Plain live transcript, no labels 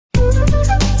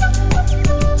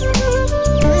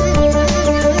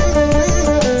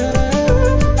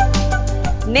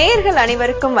நேயர்கள்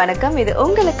அனைவருக்கும் வணக்கம். இது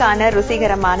உங்களுக்கான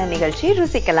ருசிகரமான நிகழ்ச்சி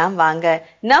ருசிக்கலாம் வாங்க.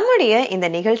 நம்முடைய இந்த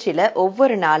நிகழ்ச்சியில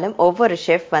ஒவ்வொரு நாளும் ஒவ்வொரு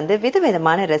ஷெஃப் வந்து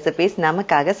விதவிதமான ரெசிபிஸ்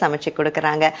நமக்காக சமைச்சு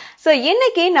கொடுக்கறாங்க. சோ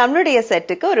இன்னைக்கு நம்மளுடைய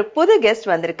செட்டுக்கு ஒரு புது கெஸ்ட்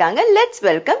வந்திருக்காங்க. Let's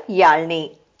welcome Yazhini.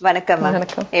 வணக்கம்.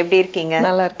 வணக்கம். எப்படி இருக்கீங்க?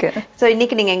 நல்லா இருக்கேன். சோ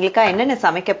இன்னைக்கு நீங்க எங்களுக்கா என்னென்ன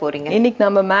சமைக்க போறீங்க? இன்னைக்கு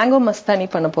நம்ம மேங்கோ மஸ்தானி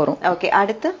பண்ண போறோம். ஓகே,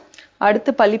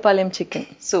 அடுத்து Pallipalayam chicken.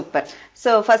 Super.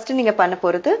 So first நீங்க பண்ண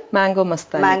போறது மேங்கோ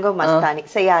மஸ்தானி.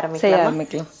 செய்ய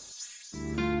ஆரம்பிக்கலாம்.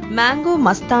 மேங்கோ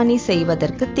மஸ்தானி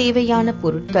செய்வதற்கு தேவையான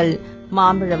பொருட்கள்: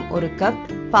 மாம்பழம் 1 கப்,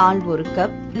 பால் 1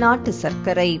 கப், நாட்டு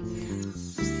சர்க்கரை.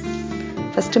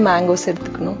 ஃபர்ஸ்ட் மேங்கோஸ்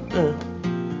எடுத்துக்கணும்.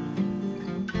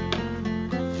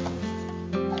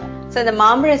 சோ இந்த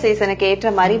மாம்பழ சீசனுக்கு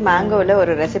ஏற்ற மாதிரி மேங்கோல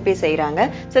ஒரு ரெசிபி செய்யறாங்க.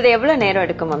 சோ இது எவ்வளவு நேரம்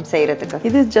எடுக்கும் மேம் செய்யறதுக்கு?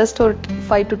 இது ஜஸ்ட் ஒரு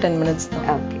 5 to 10 minutes தான்.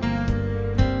 ஓகே.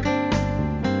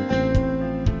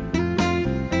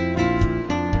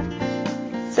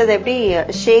 சோ இது எப்படி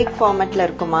ஷேக் ஃபார்மட்ல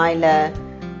இருக்குமா இல்ல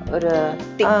ஒரு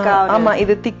திக்கா? ஆமா,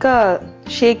 இது திக்கா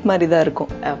ஷேக் மாதிரி தான் இருக்கும்.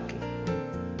 ஓகே.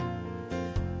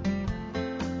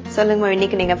 சொல்லுங்க,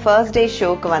 இன்னைக்கு நீங்க ஃபர்ஸ்ட் டே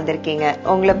ஷோக்கு வந்திருக்கீங்க.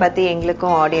 உங்களை பத்தி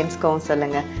எங்களுக்கும் ஆடியன்ஸ்க்கும்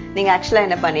சொல்லுங்க. நீங்க ஆக்சுவலா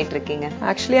என்ன பண்ணிட்டு இருக்கீங்க?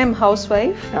 Actually I am house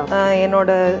wife.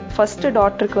 என்னோட ஃபர்ஸ்ட்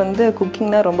டாட்டருக்கு வந்து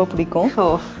குக்கிங்னா ரொம்ப பிடிக்கும்.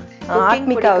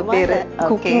 ஆத்மிகா பேரு.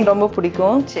 குக்கிங் ரொம்ப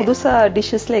பிடிக்கும். புதுசா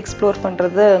டிஷ்ஷஸ்ல எக்ஸ்ப்ளோர்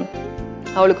பண்றது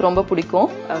அவளுக்கு ரொம்ப பிடிக்கும்.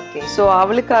 சோ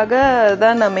அவளுக்காக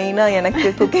தான் நான் மெயினா எனக்கு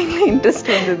குக்கிங்ல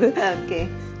இன்ட்ரெஸ்ட் வந்தது. ஓகே.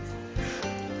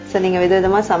 சோ நீங்க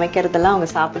விதவிதமா சமைக்கிறதெல்லாம் அவங்க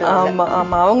சாப்பிடுவாங்க. ஆமா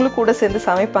ஆமா, அவங்களும் கூட சேர்ந்து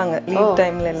சமைப்பாங்க லீவ்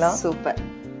டைம்ல எல்லாம். சூப்பர்.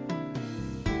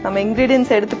 நம்ம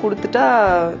இன்கிரிடியன்ஸ் எடுத்து கொடுத்துட்டா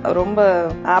ரொம்ப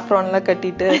ஆப்ரான்லாம்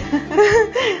கட்டிட்டு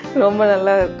ரொம்ப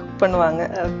நல்லா குக் பண்ணுவாங்க.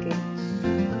 ஓகே.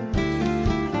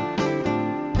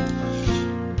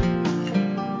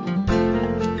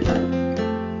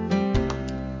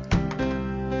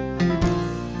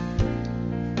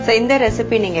 சோ இந்த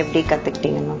ரெசிபி நீங்க எப்படி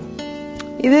கத்துக்கிட்டீங்க மேம்?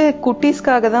 இது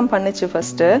குட்டீஸ்க்காக தான் பண்ணுச்சு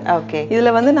ஃபர்ஸ்ட். ஓகே.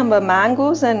 இதுல வந்து நம்ம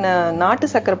மேங்கோஸ் அண்ட் நாட்டு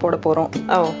சக்கரை போட போறோம்.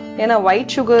 ஏன்னா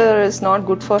white sugar is not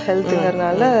good for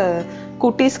ஹெல்த்ங்கறனால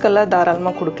குட்டீஸ்க்கெல்லாம்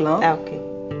தாராளமா கொடுக்கலாம். ஓகே.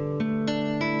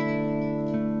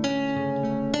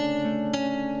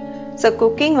 சோ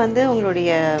குக்கிங் வந்து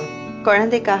உங்களுடைய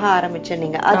குழந்தைக்காக ஆரம்பிச்ச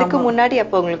நீங்க, அதுக்கு முன்னாடி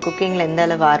அப்ப உங்களுக்கு குக்கிங்ல எந்த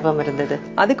அளவு ஆர்வம் இருந்தது?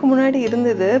 அதுக்கு முன்னாடி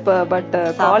இருந்தது, பட்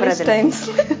காலேஜ் டைம்ஸ்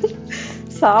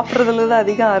சாப்பிடுறதுல தான்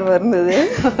அதிக ஆர்வம் இருந்தது.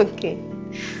 ஓகே.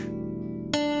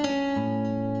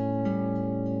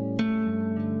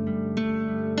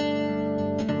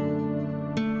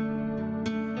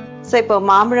 சோ இப்போ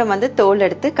மாம்பழம் வந்து தோல்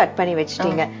எடுத்து கட் பண்ணி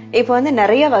வச்சிட்டீங்க. இப்போ வந்து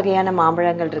நிறைய வகையான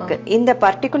மாம்பழங்கள் இருக்கு. இந்த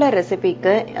பர்டிகுலர்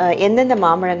ரெசிபிக்கு எந்தெந்த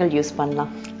மாம்பழங்கள் யூஸ்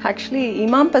பண்ணலாம்? ஆக்சுவலி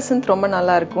இமாம் பசந்த் ரொம்ப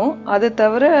நல்லா இருக்கும். அது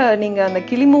தவிர நீங்க அந்த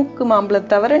கிளிமூக்கு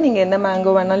மாம்பழம் தவிர நீங்க என்ன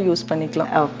மேங்கோ வேணாலும் யூஸ்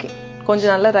பண்ணிக்கலாம். ஓகே.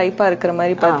 கொஞ்சம் நல்லா ரைப்பா இருக்கிற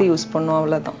மாதிரி பார்த்து யூஸ் பண்ணுவோம்,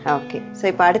 அவ்வளவுதான். ஓகே. சோ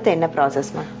இப்போ அடுத்து என்ன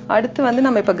ப்ராசஸ்? அடுத்து வந்து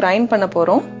நம்ம இப்ப கிரைண்ட் பண்ண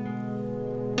போறோம்.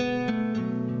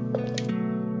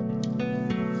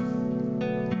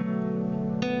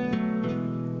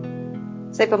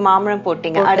 சோ இப்போ மாம்பழம்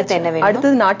போட்டீங்க, அடுத்து என்ன வேணும்?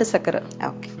 அடுத்து நாட்டு சர்க்கரை.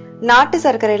 ஓகே. நாட்டு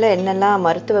சர்க்கரையில என்னெல்லாம்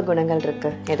மருத்துவ குணங்கள் இருக்கு?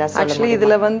 ஆக்சுவலி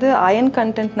இதுல வந்து அயன்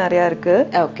கண்டென்ட் நிறைய இருக்கு.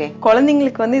 ஓகே.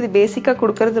 குழந்தைங்களுக்கு வந்து இது பேசிக்கா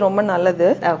குடுக்கறது ரொம்ப நல்லது.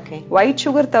 ஓகே. ஒயிட்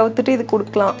சுகர் தவிர்த்துட்டு இது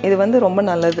குடுக்கலாம், இது வந்து ரொம்ப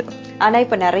நல்லது. ஆனா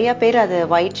இப்ப நிறைய பேர் அது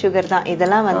ஒயிட் சுகர் தான்,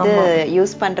 இதெல்லாம் வந்து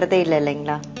யூஸ் பண்றதே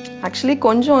இல்லைங்களா? ஆக்சுவலி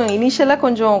கொஞ்சம் இனிஷியலா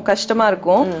கொஞ்சம் கஷ்டமா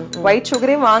இருக்கும். ஒயிட்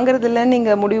சுகரே வாங்குறது இல்லன்னு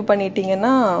நீங்க முடிவு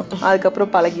பண்ணிட்டீங்கன்னா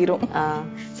அதுக்கப்புறம் பழகிரும்.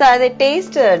 சோ அது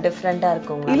டேஸ்ட் டிஃபரெண்டா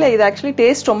இருக்கும். இல்ல, இது ஆக்சுவலி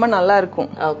டேஸ்ட் ரொம்ப நல்லா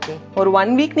இருக்கும். ஓகே. ஒரு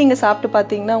 1 வீக் நீங்க சாப்பிட்டு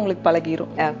பாத்தீங்கன்னா உங்களுக்கு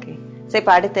பழகிரும். ஓகே. சோ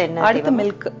இப்ப அடுத்து என்ன? அடுத்து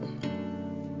மில்க்.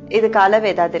 இதுக்கு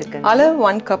அளவு ஏதாவது இருக்கு? அளவு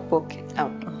 1 cup. Okay.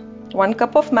 1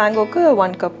 cup of மேங்கோக்கு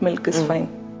 1 cup milk is fine.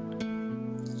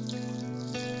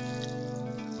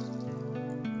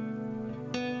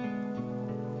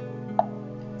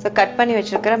 So cut பண்ணி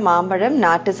வச்சிருக்கிற மாம்பழம்,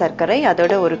 நாட்டு சர்க்கரை,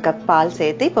 அதோட 1 கப் பால்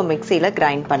சேர்த்து இப்போ மிக்ஸில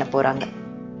கிரைண்ட் பண்ண போறாங்க.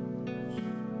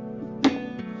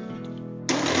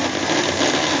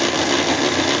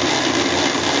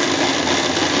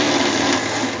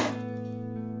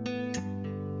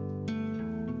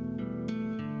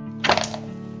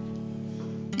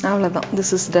 அவ்வளவுதான்,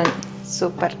 this is done.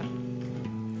 Super.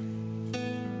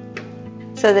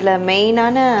 So இதுல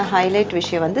மெயினான ஹைலைட்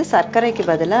விஷயம் வந்து சர்க்கரைக்கு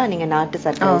பதிலா நீங்க நாட்டு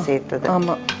சர்க்கரை சேர்த்தது.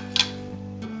 ஆமா.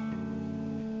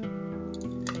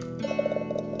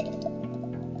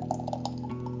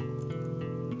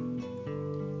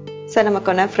 சோ நம்ம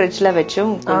கொன ஃப்ரிட்ஜ்ல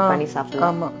வெச்சும் கூல் பண்ணி சாப்பிடலாம்.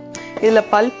 ஆமா. இதுல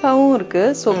பல்பாவும் இருக்கு.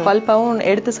 சோ பல்பாவும்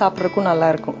எடுத்து சாப்பிடுறதுக்கும் நல்லா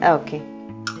இருக்கும். ஓகே.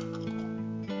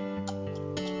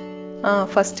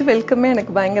 ஃபர்ஸ்ட் வெல்கமே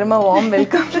எனக்கு பயங்கரமா வார்ம்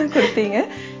வெல்கம் கொடுத்தீங்க.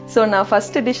 சோ நான்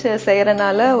ஃபர்ஸ்ட் டிஷ்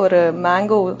செய்யறனால ஒரு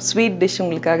மேங்கோ ஸ்வீட் டிஷ்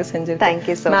உங்களுக்காக செஞ்சிருக்கேன்.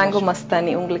 தேங்க்யூ சோ மேங்கோ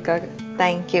மஸ்தானி உங்களுக்காக.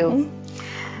 தேங்க்யூ.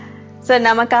 சோ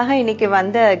நமக்காக இன்னைக்கு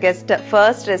வந்த கெஸ்ட்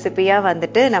ஃபர்ஸ்ட் ரெசிபியா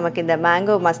வந்துட்டு நமக்கு இந்த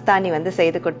மேங்கோ மஸ்தானி வந்து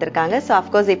செய்து கொடுத்திருக்காங்க. சோ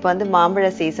அஃப்கோர்ஸ் இப்போ வந்து மாம்பழ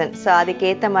சீசன், சோ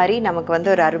அதுக்கேத்த மாதிரி நமக்கு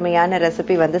வந்து ஒரு அருமையான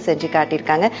ரெசிபி வந்து செஞ்சு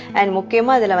காட்டியிருக்காங்க. அண்ட்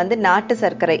முக்கியமா இதுல வந்து நாட்டு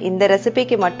சர்க்கரை, இந்த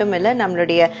ரெசிபிக்கு மட்டும் இல்ல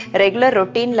நம்மளுடைய ரெகுலர்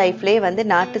ரொட்டீன் லைஃப்லயே வந்து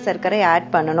நாட்டு சர்க்கரை ஆட்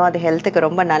பண்ணணும், அது ஹெல்த்துக்கு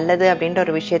ரொம்ப நல்லது அப்படின்ற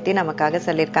ஒரு விஷயத்தையும் நமக்காக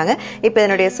சொல்லியிருக்காங்க. இப்போ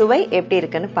இதனுடைய சுவை எப்படி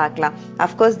இருக்குன்னு பார்க்கலாம்.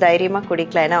 அஃப்கோர்ஸ் தைரியமா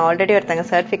குடிக்கலாம், ஏன்னா ஆல்ரெடி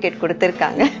ஒருத்தங்க சர்டிபிகேட்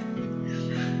கொடுத்திருக்காங்க.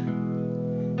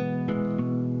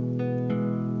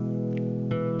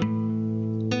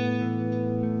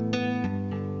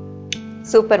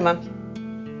 Super ma'am.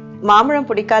 மாம்பழம்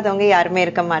பிடிக்காதவங்க யாருமே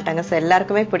இருக்க மாட்டாங்க, சோ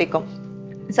எல்லாருக்குமே பிடிக்கும்.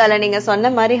 சோ அதுல நீங்க சொன்ன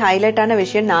மாதிரி ஹைலைட்டான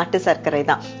விஷயம் நாட்டு சர்க்கரை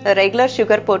தான். ரெகுலர்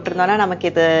சுகர் போட்டிருந்தோம்னா நமக்கு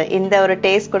இது இந்த ஒரு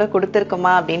டேஸ்ட் கூட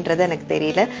கொடுத்துருக்குமா அப்படின்றது எனக்கு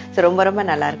தெரியல. சோ ரொம்ப ரொம்ப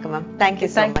நல்லா இருக்கு ma'am. Thank you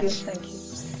so much.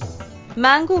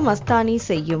 Mango Mastani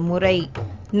செய்யும் முறை: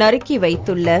 நறுக்கி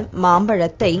வைத்துள்ள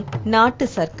மாம்பழத்தை நாட்டு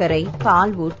சர்க்கரை,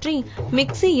 பால் ஊற்றி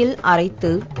மிக்சியில்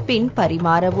அரைத்து பின்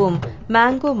பரிமாறவும்.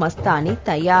 மேங்கோ மஸ்தானி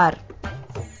தயார்.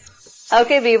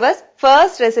 ஓகே வியூவர்ஸ்,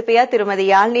 ஃபர்ஸ்ட் ரெசிபியா திருமதி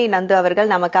யாழினி நந்து அவர்கள்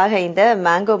நமக்காக இந்த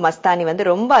மேங்கோ மஸ்தானி வந்து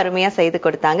ரொம்ப அருமையா செய்து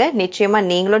கொடுத்தாங்க. நிச்சயமா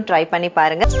நீங்களும் ட்ரை பண்ணி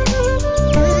பாருங்க.